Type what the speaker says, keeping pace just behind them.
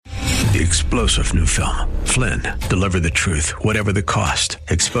The explosive new film, Flynn, deliver the truth, whatever the cost,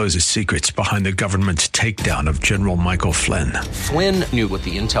 exposes secrets behind the government's takedown of General Michael Flynn. Flynn knew what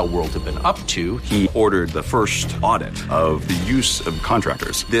the intel world had been up to. He ordered the first audit of the use of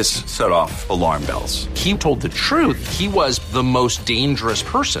contractors. This set off alarm bells. He told the truth. He was the most dangerous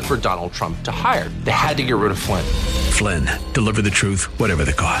person for Donald Trump to hire. They had to get rid of Flynn. Flynn, deliver the truth, whatever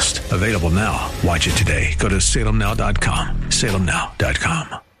the cost. Available now. Watch it today. Go to salemnow.com.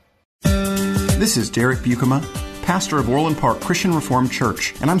 salemnow.com. This is Derek Buikema, pastor of Orland Park Christian Reformed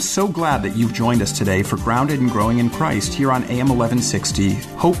Church, and I'm so glad that you've joined us today for Grounded and Growing in Christ here on AM 1160,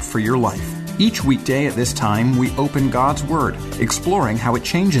 Hope for Your Life. Each weekday at this time, we open God's Word, exploring how it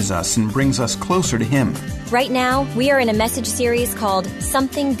changes us and brings us closer to Him. Right now, we are in a message series called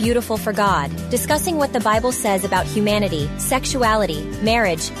Something Beautiful for God, discussing what the Bible says about humanity, sexuality,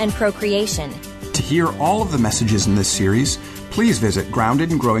 marriage, and procreation. To hear all of the messages in this series, please visit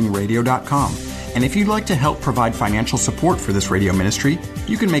groundedandgrowingradio.com. And if you'd like to help provide financial support for this radio ministry,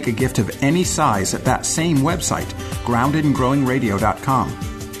 you can make a gift of any size at that same website, groundedandgrowingradio.com.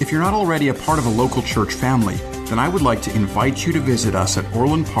 If you're not already a part of a local church family, then I would like to invite you to visit us at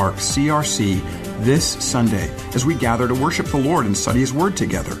Orland Park CRC this Sunday as we gather to worship the Lord and study His Word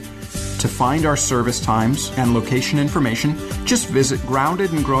together. To find our service times and location information, just visit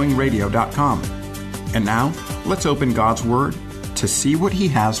groundedandgrowingradio.com. And now, let's open God's Word to see what He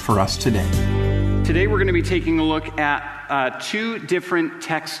has for us today. Today we're going to be taking a look at two different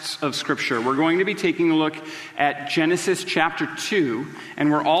texts of Scripture. We're going to be taking a look at Genesis chapter 2, and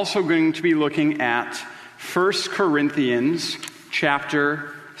we're also going to be looking at 1 Corinthians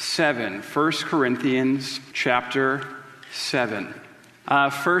chapter 7. 1 Corinthians chapter 7.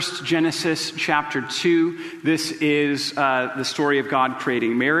 First, Genesis chapter 2. This is the story of God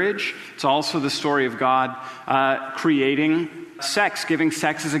creating marriage. It's also the story of God creating sex, giving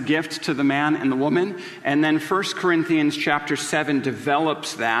sex as a gift to the man and the woman. And then 1 Corinthians chapter 7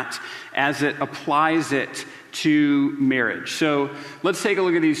 develops that as it applies it to marriage. So let's take a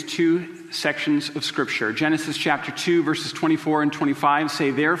look at these two sections of Scripture. Genesis chapter 2, verses 24 and 25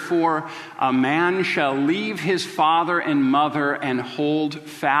 say, "Therefore a man shall leave his father and mother and hold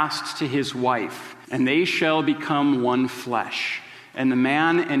fast to his wife, and they shall become one flesh. And the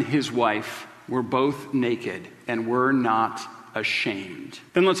man and his wife were both naked and were not ashamed."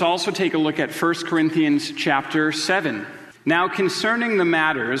 Then let's also take a look at 1 Corinthians chapter 7. "Now concerning the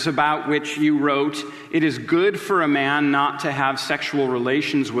matters about which you wrote, it is good for a man not to have sexual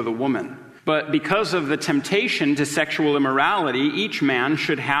relations with a woman. But because of the temptation to sexual immorality, each man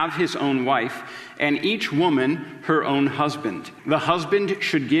should have his own wife, and each woman her own husband. The husband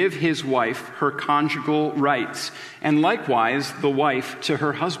should give his wife her conjugal rights, and likewise the wife to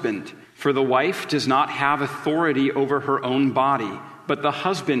her husband. For the wife does not have authority over her own body, but the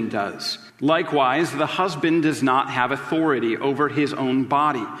husband does. Likewise, the husband does not have authority over his own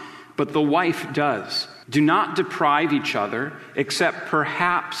body, but the wife does. Do not deprive each other, except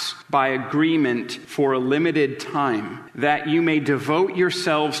perhaps by agreement for a limited time, that you may devote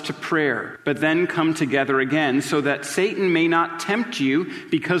yourselves to prayer, but then come together again, so that Satan may not tempt you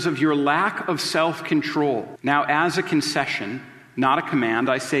because of your lack of self-control. Now, as a concession, not a command,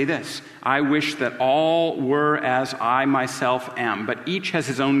 I say this: I wish that all were as I myself am, but each has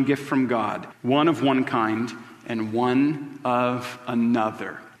his own gift from God, one of one kind and one of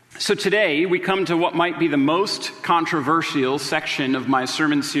another." So today we come to what might be the most controversial section of my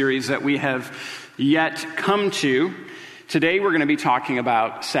sermon series that we have yet come to. Today we're going to be talking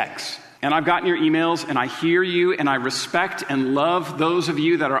about sex. And I've gotten your emails, and I hear you, and I respect and love those of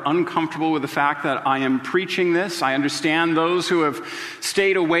you that are uncomfortable with the fact that I am preaching this. I understand those who have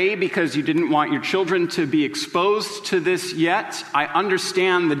stayed away because you didn't want your children to be exposed to this yet. I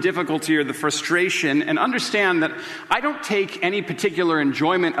understand the difficulty or the frustration, and understand that I don't take any particular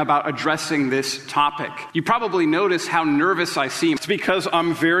enjoyment about addressing this topic. You probably notice how nervous I seem. It's because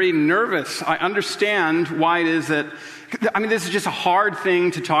I'm very nervous. I understand why it is that this is just a hard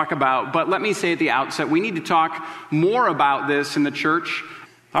thing to talk about, but let me say at the outset, we need to talk more about this in the church.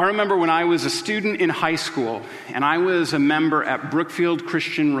 I remember when I was a student in high school, and I was a member at Brookfield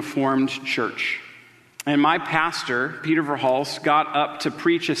Christian Reformed Church. And my pastor, Peter Verhulst, got up to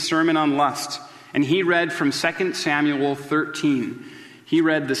preach a sermon on lust, and he read from 2 Samuel 13. He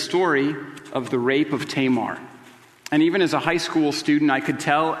read the story of the rape of Tamar. And even as a high school student, I could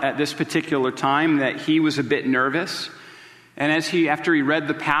tell at this particular time that he was a bit nervous. And after he read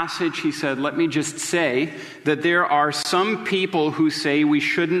the passage, he said, "Let me just say that there are some people who say we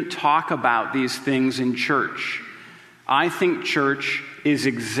shouldn't talk about these things in church. I think church is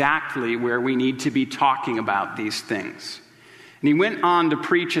exactly where we need to be talking about these things." And he went on to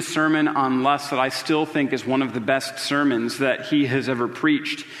preach a sermon on lust that I still think is one of the best sermons that he has ever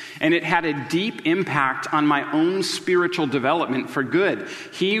preached. And it had a deep impact on my own spiritual development for good.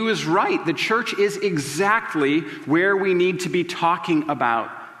 He was right. The church is exactly where we need to be talking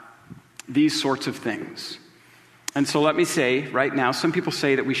about these sorts of things. And so let me say right now, some people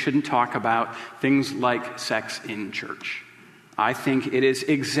say that we shouldn't talk about things like sex in church. I think it is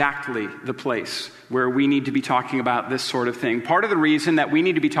exactly the place where we need to be talking about this sort of thing. Part of the reason that we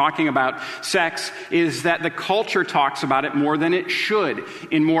need to be talking about sex is that the culture talks about it more than it should,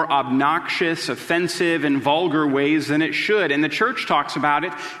 in more obnoxious, offensive, and vulgar ways than it should. And the church talks about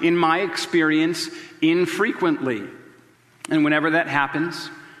it, in my experience, infrequently. And whenever that happens,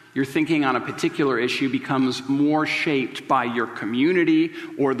 your thinking on a particular issue becomes more shaped by your community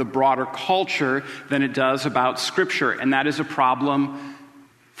or the broader culture than it does about Scripture. And that is a problem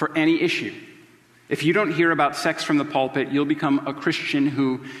for any issue. If you don't hear about sex from the pulpit, you'll become a Christian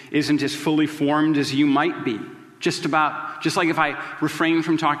who isn't as fully formed as you might be. Just like if I refrain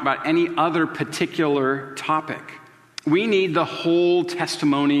from talking about any other particular topic. We need the whole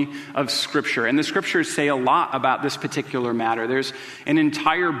testimony of Scripture. And the Scriptures say a lot about this particular matter. There's an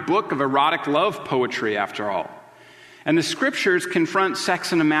entire book of erotic love poetry, after all. And the Scriptures confront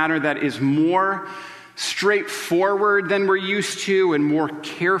sex in a manner that is more straightforward than we're used to and more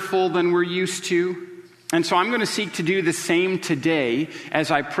careful than we're used to. And so I'm going to seek to do the same today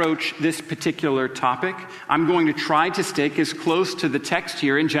as I approach this particular topic. I'm going to try to stick as close to the text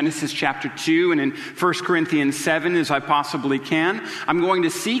here in Genesis chapter 2 and in 1 Corinthians 7 as I possibly can. I'm going to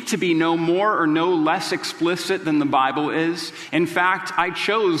seek to be no more or no less explicit than the Bible is. In fact, I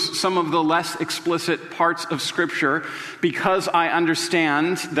chose some of the less explicit parts of Scripture because I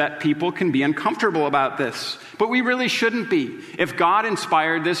understand that people can be uncomfortable about this. But we really shouldn't be. If God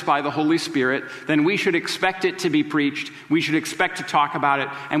inspired this by the Holy Spirit, then we should expect it to be preached. We should expect to talk about it,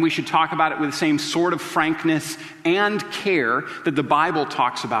 and we should talk about it with the same sort of frankness and care that the Bible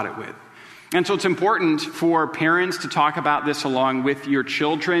talks about it with. And so it's important for parents to talk about this along with your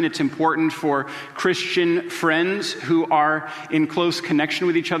children. It's important for Christian friends who are in close connection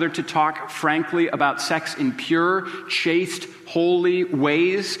with each other to talk frankly about sex in pure, chaste, holy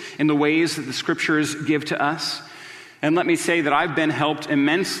ways, in the ways that the Scriptures give to us. And let me say that I've been helped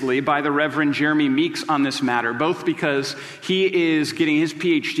immensely by the Reverend Jeremy Meeks on this matter, both because he is getting his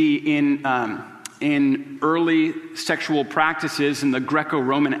PhD in early sexual practices in the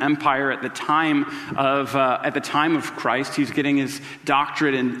Greco-Roman Empire at the time of Christ. He's getting his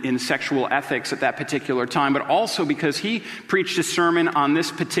doctorate in sexual ethics at that particular time, but also because he preached a sermon on this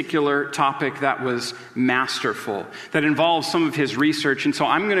particular topic that was masterful, that involves some of his research. And so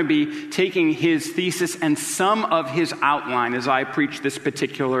I'm going to be taking his thesis and some of his outline as I preach this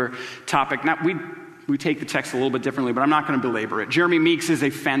particular topic. Now, we take the text a little bit differently, but I'm not going to belabor it. Jeremy Meeks is a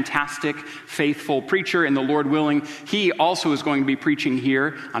fantastic, faithful preacher, and the Lord willing, he also is going to be preaching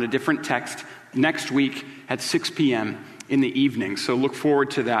here on a different text next week at 6 p.m. in the evening. So look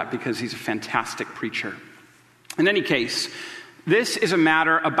forward to that because he's a fantastic preacher. In any case, this is a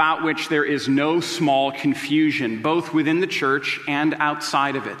matter about which there is no small confusion, both within the church and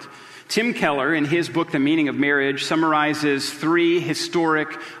outside of it. Tim Keller, in his book, The Meaning of Marriage, summarizes 3 historic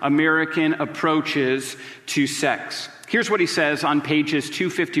American approaches to sex. Here's what he says on pages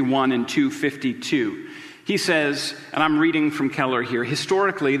 251 and 252. He says, and I'm reading from Keller here,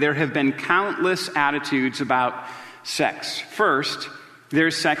 historically, there have been countless attitudes about sex. First,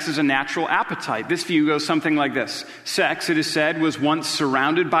 there's sex as a natural appetite. This view goes something like this. Sex, it is said, was once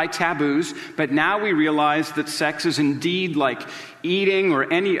surrounded by taboos, but now we realize that sex is indeed like eating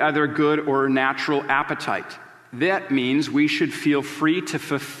or any other good or natural appetite. That means we should feel free to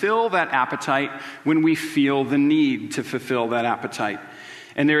fulfill that appetite when we feel the need to fulfill that appetite.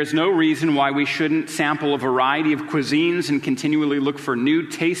 And there is no reason why we shouldn't sample a variety of cuisines and continually look for new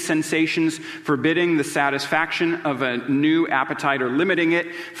taste sensations. Forbidding the satisfaction of a new appetite or limiting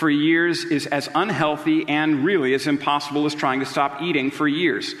it for years is as unhealthy and really as impossible as trying to stop eating for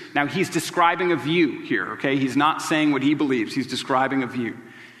years. Now, he's describing a view here, okay? He's not saying what he believes. He's describing a view.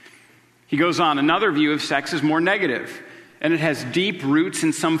 He goes on, another view of sex is more negative. And it has deep roots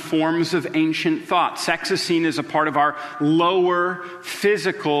in some forms of ancient thought. Sex is seen as a part of our lower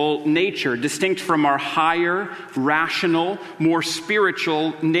physical nature, distinct from our higher, rational, more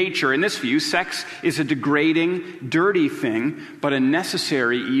spiritual nature. In this view, sex is a degrading, dirty thing, but a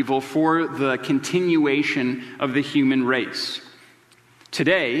necessary evil for the continuation of the human race.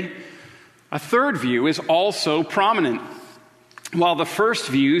 Today, a third view is also prominent. While the first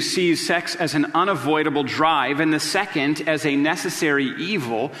view sees sex as an unavoidable drive and the second as a necessary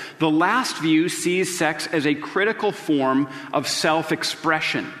evil, the last view sees sex as a critical form of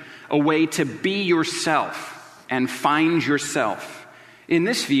self-expression, a way to be yourself and find yourself. In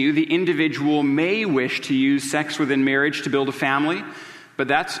this view, the individual may wish to use sex within marriage to build a family, but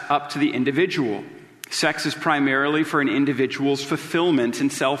that's up to the individual. Sex is primarily for an individual's fulfillment and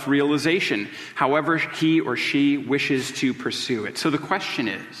self-realization, however he or she wishes to pursue it. So the question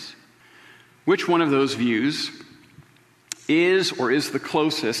is, which one of those views is or is the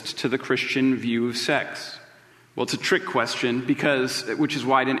closest to the Christian view of sex? Well, it's a trick question, which is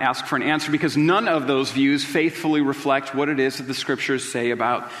why I didn't ask for an answer, because none of those views faithfully reflect what it is that the Scriptures say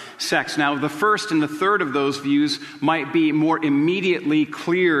about sex. Now, the first and the third of those views might be more immediately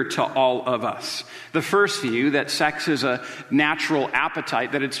clear to all of us. The first view, that sex is a natural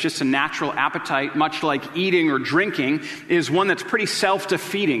appetite, that it's just a natural appetite, much like eating or drinking, is one that's pretty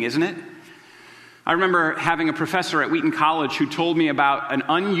self-defeating, isn't it? I remember having a professor at Wheaton College who told me about an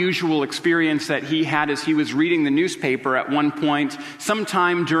unusual experience that he had as he was reading the newspaper at one point,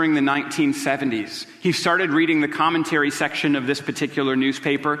 sometime during the 1970s. He started reading the commentary section of this particular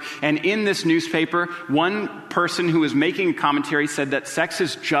newspaper, and in this newspaper, one person who was making a commentary said that sex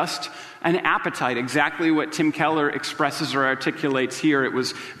is just an appetite, exactly what Tim Keller expresses or articulates here. It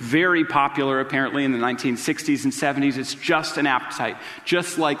was very popular, apparently, in the 1960s and 70s. It's just an appetite,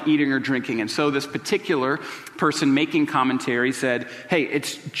 just like eating or drinking. And so this particular person making commentary said, hey,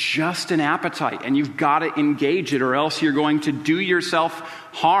 it's just an appetite, and you've got to engage it, or else you're going to do yourself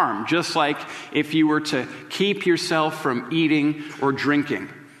harm, just like if you were to keep yourself from eating or drinking.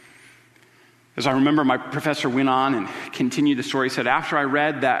 As I remember, my professor went on and continued the story. He said, after I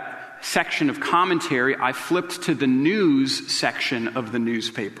read that section of commentary, I flipped to the news section of the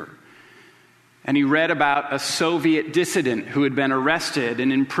newspaper. And he read about a Soviet dissident who had been arrested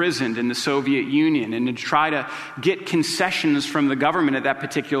and imprisoned in the Soviet Union. And to try to get concessions from the government at that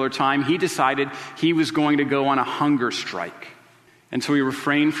particular time, he decided he was going to go on a hunger strike. And so he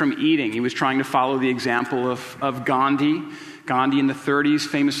refrained from eating. He was trying to follow the example of Gandhi. Gandhi in the 30s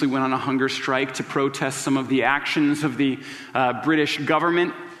famously went on a hunger strike to protest some of the actions of the British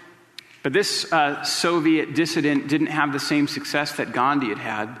government. But this Soviet dissident didn't have the same success that Gandhi had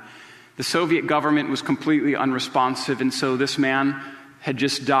had. The Soviet government was completely unresponsive, and so this man had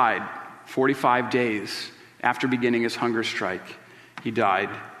just died 45 days after beginning his hunger strike. He died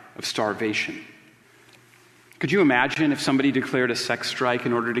of starvation. Could you imagine if somebody declared a sex strike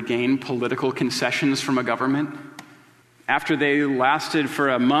in order to gain political concessions from a government? After they lasted for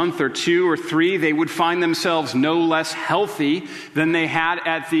a month or 2 or 3, they would find themselves no less healthy than they had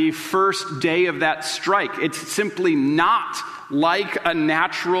at the first day of that strike. It's simply not like a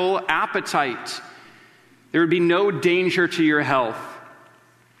natural appetite. There would be no danger to your health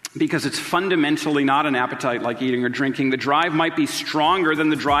because it's fundamentally not an appetite like eating or drinking. The drive might be stronger than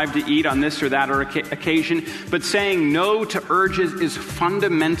the drive to eat on this or that occasion, but saying no to urges is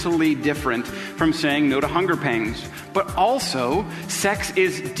fundamentally different from saying no to hunger pangs. But also, sex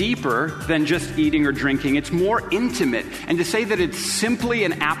is deeper than just eating or drinking. It's more intimate. And to say that it's simply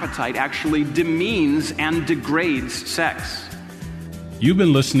an appetite actually demeans and degrades sex. You've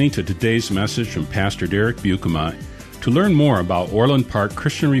been listening to today's message from Pastor Derek Buikema. To learn more about Orland Park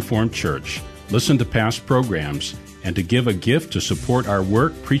Christian Reformed Church, listen to past programs, and to give a gift to support our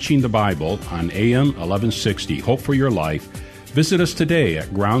work preaching the Bible on AM 1160 Hope for Your Life, visit us today at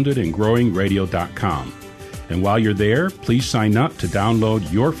groundedandgrowingradio.com. And while you're there, please sign up to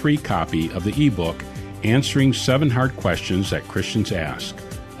download your free copy of the ebook, Answering 7 Hard Questions That Christians Ask.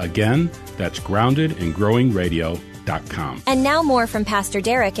 Again, that's groundedandgrowingradio.com. And now more from Pastor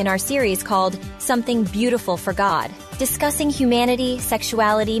Derek in our series called Something Beautiful for God, discussing humanity,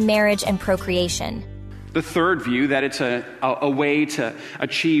 sexuality, marriage, and procreation. The third view, that it's a way to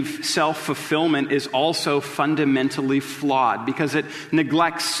achieve self-fulfillment, is also fundamentally flawed because it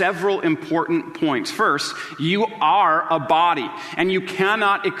neglects several important points. First, you are a body, and you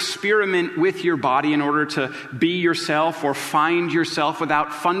cannot experiment with your body in order to be yourself or find yourself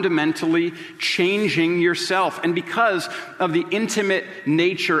without fundamentally changing yourself. And because of the intimate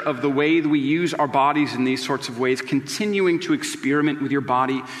nature of the way that we use our bodies in these sorts of ways, continuing to experiment with your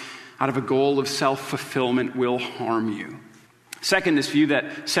body out of a goal of self-fulfillment will harm you. Second, this view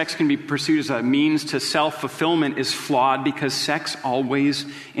that sex can be pursued as a means to self-fulfillment is flawed because sex always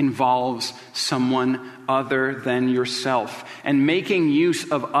involves someone other than yourself. And making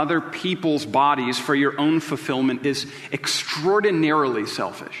use of other people's bodies for your own fulfillment is extraordinarily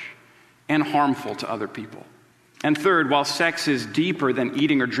selfish and harmful to other people. And third, while sex is deeper than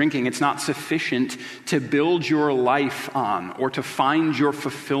eating or drinking, it's not sufficient to build your life on or to find your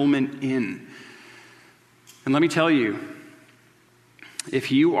fulfillment in. And let me tell you,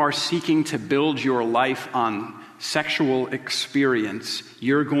 if you are seeking to build your life on sexual experience,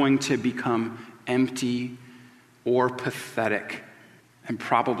 you're going to become empty or pathetic, and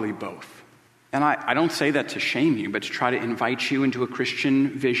probably both. And I don't say that to shame you, but to try to invite you into a Christian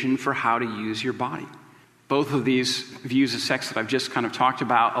vision for how to use your body. Both of these views of sex that I've just kind of talked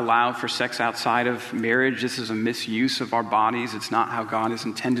about allow for sex outside of marriage. This is a misuse of our bodies. It's not how God has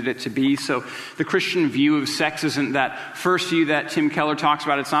intended it to be. So the Christian view of sex isn't that first view that Tim Keller talks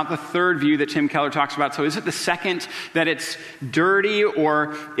about. It's not the third view that Tim Keller talks about. So is it the second, that it's dirty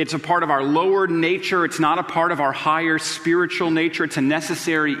or it's a part of our lower nature? It's not a part of our higher spiritual nature. It's a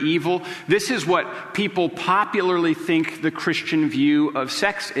necessary evil. This is what people popularly think the Christian view of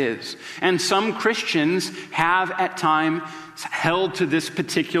sex is. And some Christians have at times held to this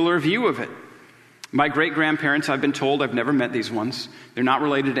particular view of it. My great-grandparents, I've been told, I've never met these ones. They're not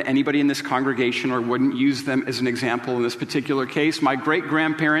related to anybody in this congregation or wouldn't use them as an example in this particular case. My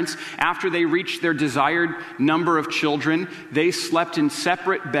great-grandparents, after they reached their desired number of children, they slept in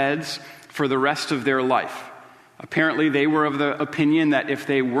separate beds for the rest of their life. Apparently, they were of the opinion that if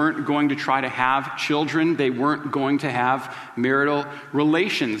they weren't going to try to have children, they weren't going to have marital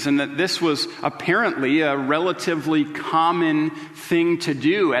relations, and that this was apparently a relatively common thing to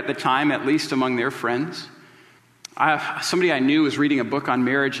do at the time, at least among their friends. Somebody I knew was reading a book on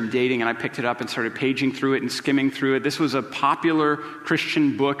marriage and dating, and I picked it up and started paging through it and skimming through it. This was a popular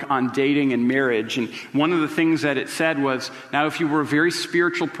Christian book on dating and marriage, and one of the things that it said was, now if you were a very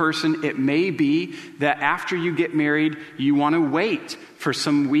spiritual person, it may be that after you get married, you want to wait for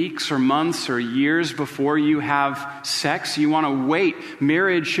some weeks or months or years before you have sex. You want to wait.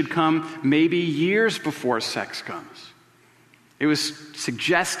 Marriage should come maybe years before sex comes. It was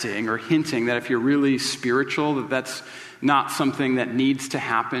suggesting or hinting that if you're really spiritual, that's not something that needs to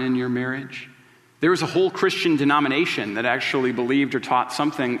happen in your marriage. There was a whole Christian denomination that actually believed or taught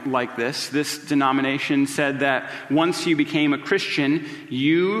something like this. This denomination said that once you became a Christian,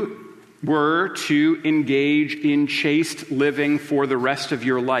 you were to engage in chaste living for the rest of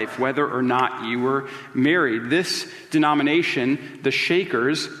your life, whether or not you were married. This denomination, the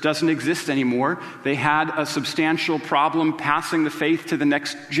Shakers, doesn't exist anymore. They had a substantial problem passing the faith to the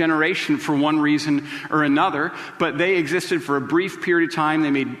next generation for one reason or another, but they existed for a brief period of time.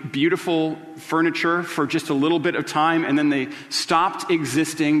 They made beautiful furniture for just a little bit of time, and then they stopped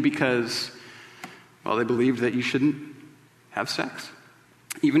existing because, well, they believed that you shouldn't have sex,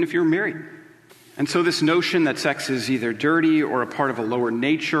 even if you're married. And so this notion that sex is either dirty or a part of a lower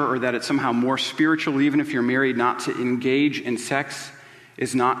nature or that it's somehow more spiritual, even if you're married, not to engage in sex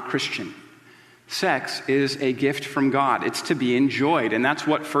is not Christian. Sex is a gift from God. It's to be enjoyed. And that's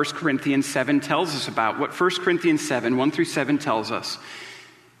what 1 Corinthians 7 tells us about. What 1 Corinthians 7, 1 through 7 tells us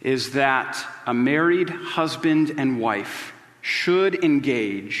is that a married husband and wife should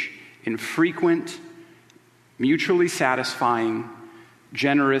engage in frequent, mutually satisfying,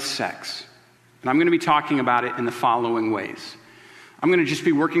 generous sex. And I'm going to be talking about it in the following ways. I'm going to just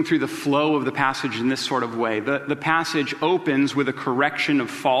be working through the flow of the passage in this sort of way. The passage opens with a correction of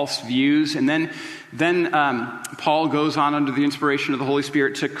false views, and then Paul goes on under the inspiration of the Holy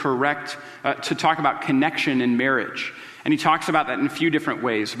Spirit to talk about connection in marriage. And he talks about that in a few different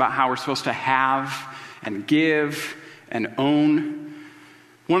ways, about how we're supposed to have and give and own.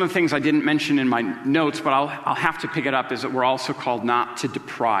 One of the things I didn't mention in my notes, but I'll have to pick it up, is that we're also called not to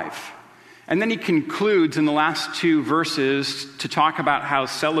deprive. And then he concludes in the last two verses to talk about how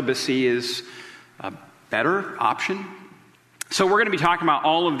celibacy is a better option. So we're going to be talking about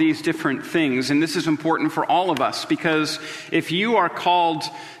all of these different things, and this is important for all of us, because if you are called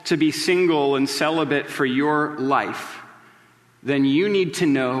to be single and celibate for your life, then you need to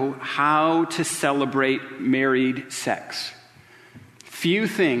know how to celebrate married sex. Few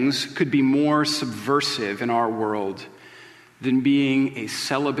things could be more subversive in our world than being a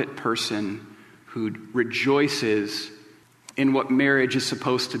celibate person who rejoices in what marriage is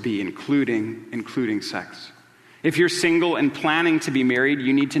supposed to be, including sex. If you're single and planning to be married,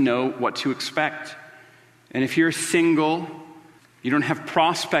 you need to know what to expect. And if you're single, you don't have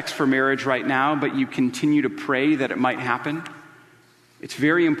prospects for marriage right now, but you continue to pray that it might happen, it's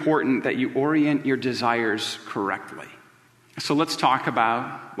very important that you orient your desires correctly. So let's talk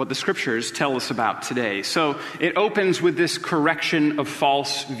about what the scriptures tell us about today. So it opens with this correction of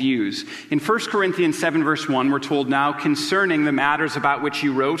false views. In 1 Corinthians 7 verse 1, we're told, now concerning the matters about which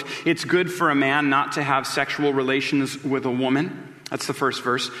you wrote, it's good for a man not to have sexual relations with a woman. That's the first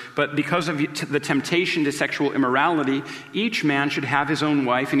verse. But because of the temptation to sexual immorality, each man should have his own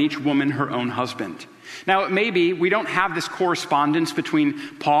wife and each woman her own husband. Now, it may be we don't have this correspondence between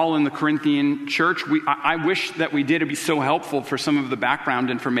Paul and the Corinthian church. I wish that we did. It'd be so helpful for some of the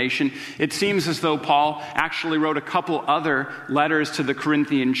background information. It seems as though Paul actually wrote a couple other letters to the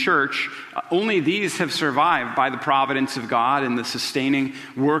Corinthian church. Only these have survived by the providence of God and the sustaining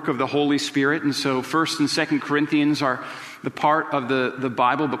work of the Holy Spirit. And so 1st and 2nd Corinthians are the part of the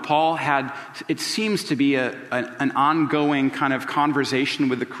Bible, but Paul had, it seems to be an ongoing kind of conversation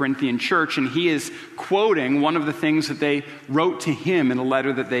with the Corinthian church, and he is quoting one of the things that they wrote to him in a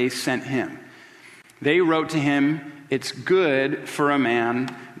letter that they sent him. They wrote to him, "It's good for a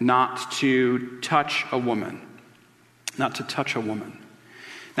man not to touch a woman." Not to touch a woman.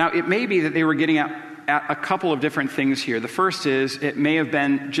 Now, it may be that they were getting at a couple of different things here. The first is, it may have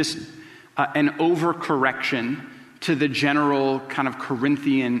been just an overcorrection to the general kind of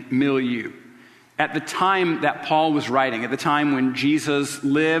Corinthian milieu. At the time that Paul was writing, at the time when Jesus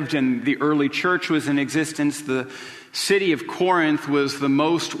lived and the early church was in existence, the city of Corinth was the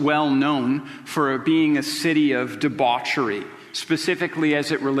most well known for being a city of debauchery, specifically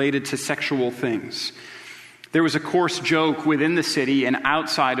as it related to sexual things. There was a coarse joke within the city and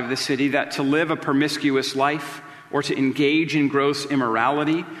outside of the city that to live a promiscuous life or to engage in gross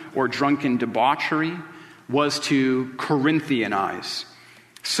immorality or drunken debauchery was to Corinthianize.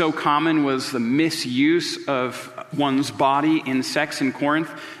 So common was the misuse of one's body in sex in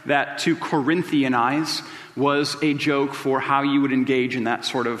Corinth that to Corinthianize was a joke for how you would engage in that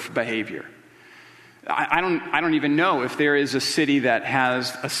sort of behavior. I don't even know if there is a city that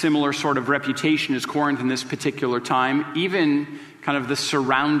has a similar sort of reputation as Corinth in this particular time. Even kind of the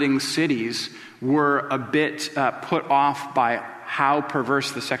surrounding cities were a bit put off by how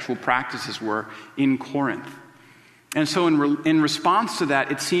perverse the sexual practices were in Corinth. And so in response to that,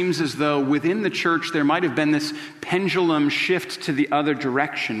 it seems as though within the church there might have been this pendulum shift to the other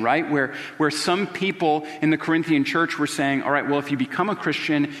direction, right? Where some people in the Corinthian church were saying, all right, well, if you become a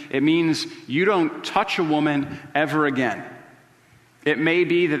Christian, it means you don't touch a woman ever again. It may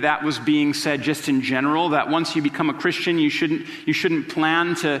be that was being said just in general, that once you become a Christian, you shouldn't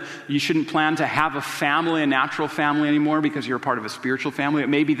plan to have a family, a natural family anymore, because you're a part of a spiritual family. It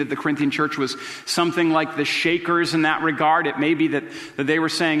may be that the Corinthian church was something like the Shakers in that regard. It may be that they were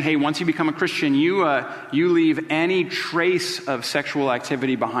saying, hey, once you become a Christian, you leave any trace of sexual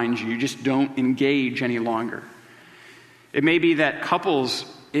activity behind you. You just don't engage any longer. It may be that couples,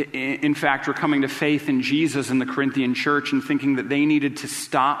 in fact, were coming to faith in Jesus in the Corinthian church and thinking that they needed to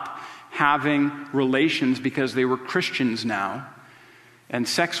stop having relations because they were Christians now. And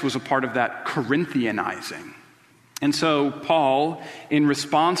sex was a part of that Corinthianizing. And so Paul, in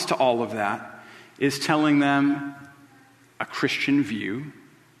response to all of that, is telling them a Christian view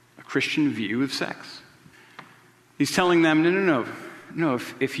of sex. He's telling them, no,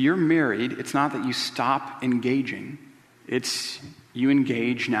 if you're married, it's not that you stop engaging. It's you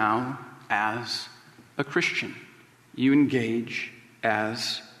engage now as a Christian. You engage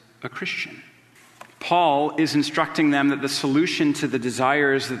as a Christian. Paul is instructing them that the solution to the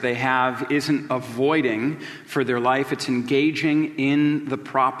desires that they have isn't avoiding for their life, it's engaging in the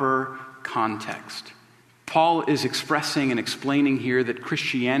proper context. Paul is expressing and explaining here that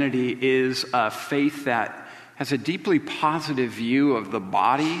Christianity is a faith that has a deeply positive view of the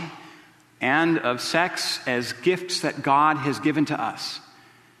body and of sex as gifts that God has given to us.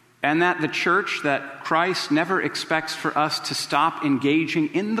 And that the church, that Christ never expects for us to stop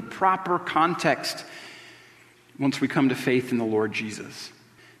engaging in the proper context once we come to faith in the Lord Jesus.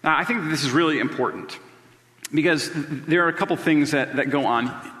 Now, I think that this is really important because there are a couple things that go on,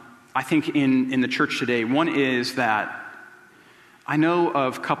 I think, in the church today. One is that I know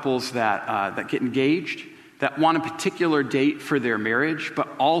of couples that get engaged, that want a particular date for their marriage, but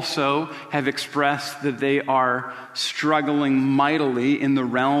also have expressed that they are struggling mightily in the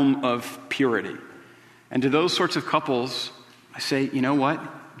realm of purity. And to those sorts of couples, I say, you know what?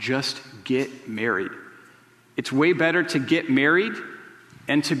 Just get married. It's way better to get married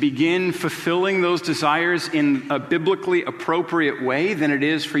and to begin fulfilling those desires in a biblically appropriate way than it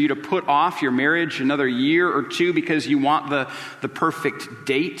is for you to put off your marriage another year or two because you want the perfect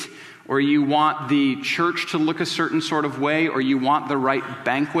date, or you want the church to look a certain sort of way, or you want the right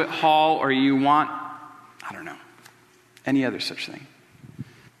banquet hall, or you want, I don't know, any other such thing.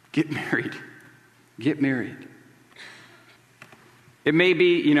 Get married. Get married. It may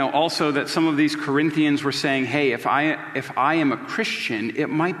be, also that some of these Corinthians were saying, hey, if I am a Christian, it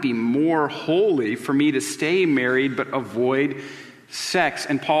might be more holy for me to stay married but avoid sex.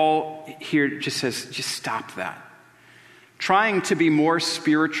 And Paul here just says, just stop that. Trying to be more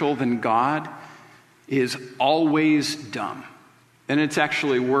spiritual than God is always dumb. And it's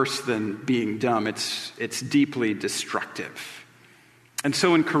actually worse than being dumb. It's deeply destructive. And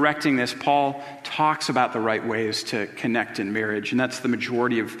so in correcting this, Paul talks about the right ways to connect in marriage. And that's the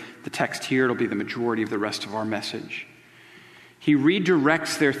majority of the text here. It'll be the majority of the rest of our message. He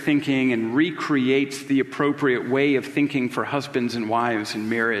redirects their thinking and recreates the appropriate way of thinking for husbands and wives in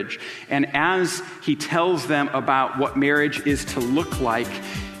marriage. And as he tells them about what marriage is to look like,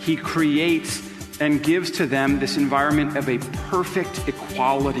 he creates and gives to them this environment of a perfect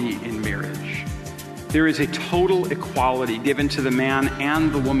equality in marriage. There is a total equality given to the man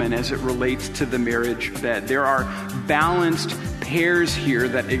and the woman as it relates to the marriage bed. There are balanced pairs here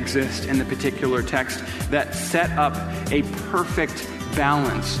that exist in the particular text that set up a perfect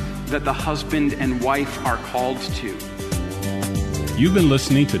balance that the husband and wife are called to. You've been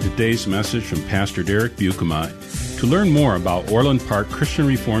listening to today's message from Pastor Derek Buikema. To learn more about Orland Park Christian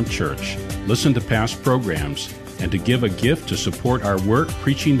Reformed Church, listen to past programs, and to give a gift to support our work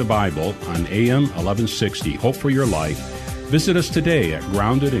preaching the Bible on AM 1160 Hope for Your Life, visit us today at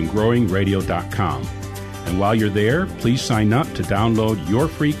groundedandgrowingradio.com. And while you're there, please sign up to download your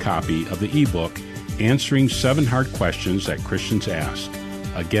free copy of the ebook, Answering 7 Hard Questions That Christians Ask.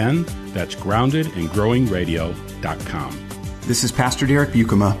 Again, that's groundedandgrowingradio.com. This is Pastor Derek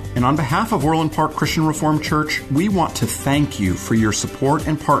Buikema, and on behalf of Orland Park Christian Reformed Church, we want to thank you for your support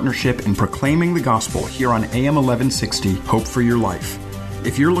and partnership in proclaiming the gospel here on AM 1160, Hope for Your Life.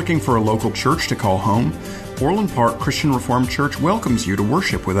 If you're looking for a local church to call home, Orland Park Christian Reformed Church welcomes you to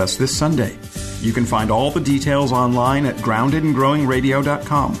worship with us this Sunday. You can find all the details online at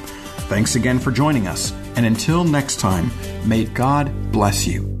groundedandgrowingradio.com. Thanks again for joining us, and until next time, may God bless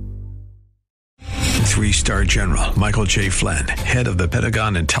you. 3-star General Michael J. Flynn, head of the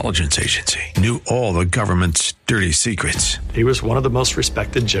Pentagon Intelligence Agency, knew all the government's dirty secrets. He was one of the most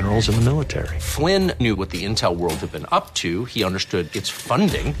respected generals in the military. Flynn knew what the intel world had been up to. He understood its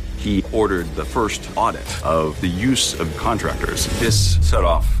funding. He ordered the first audit of the use of contractors. This set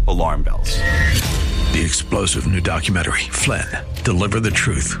off alarm bells. The explosive new documentary, Flynn, Deliver the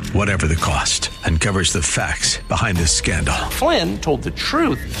Truth, Whatever the Cost, uncovers the facts behind this scandal. Flynn told the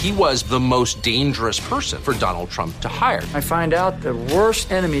truth. He was the most dangerous person for Donald Trump to hire. I find out the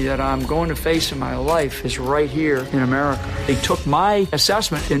worst enemy that I'm going to face in my life is right here in America. They took my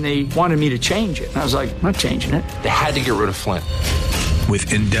assessment and they wanted me to change it. And I was like, I'm not changing it. They had to get rid of Flynn.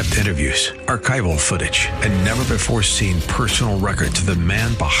 With in-depth interviews, archival footage, and never-before-seen personal records of the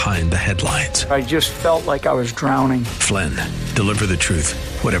man behind the headlines. I just felt like I was drowning. Flynn, Deliver the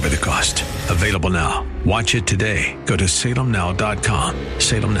Truth, Whatever the Cost. Available now. Watch it today. Go to salemnow.com.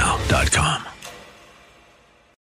 salemnow.com.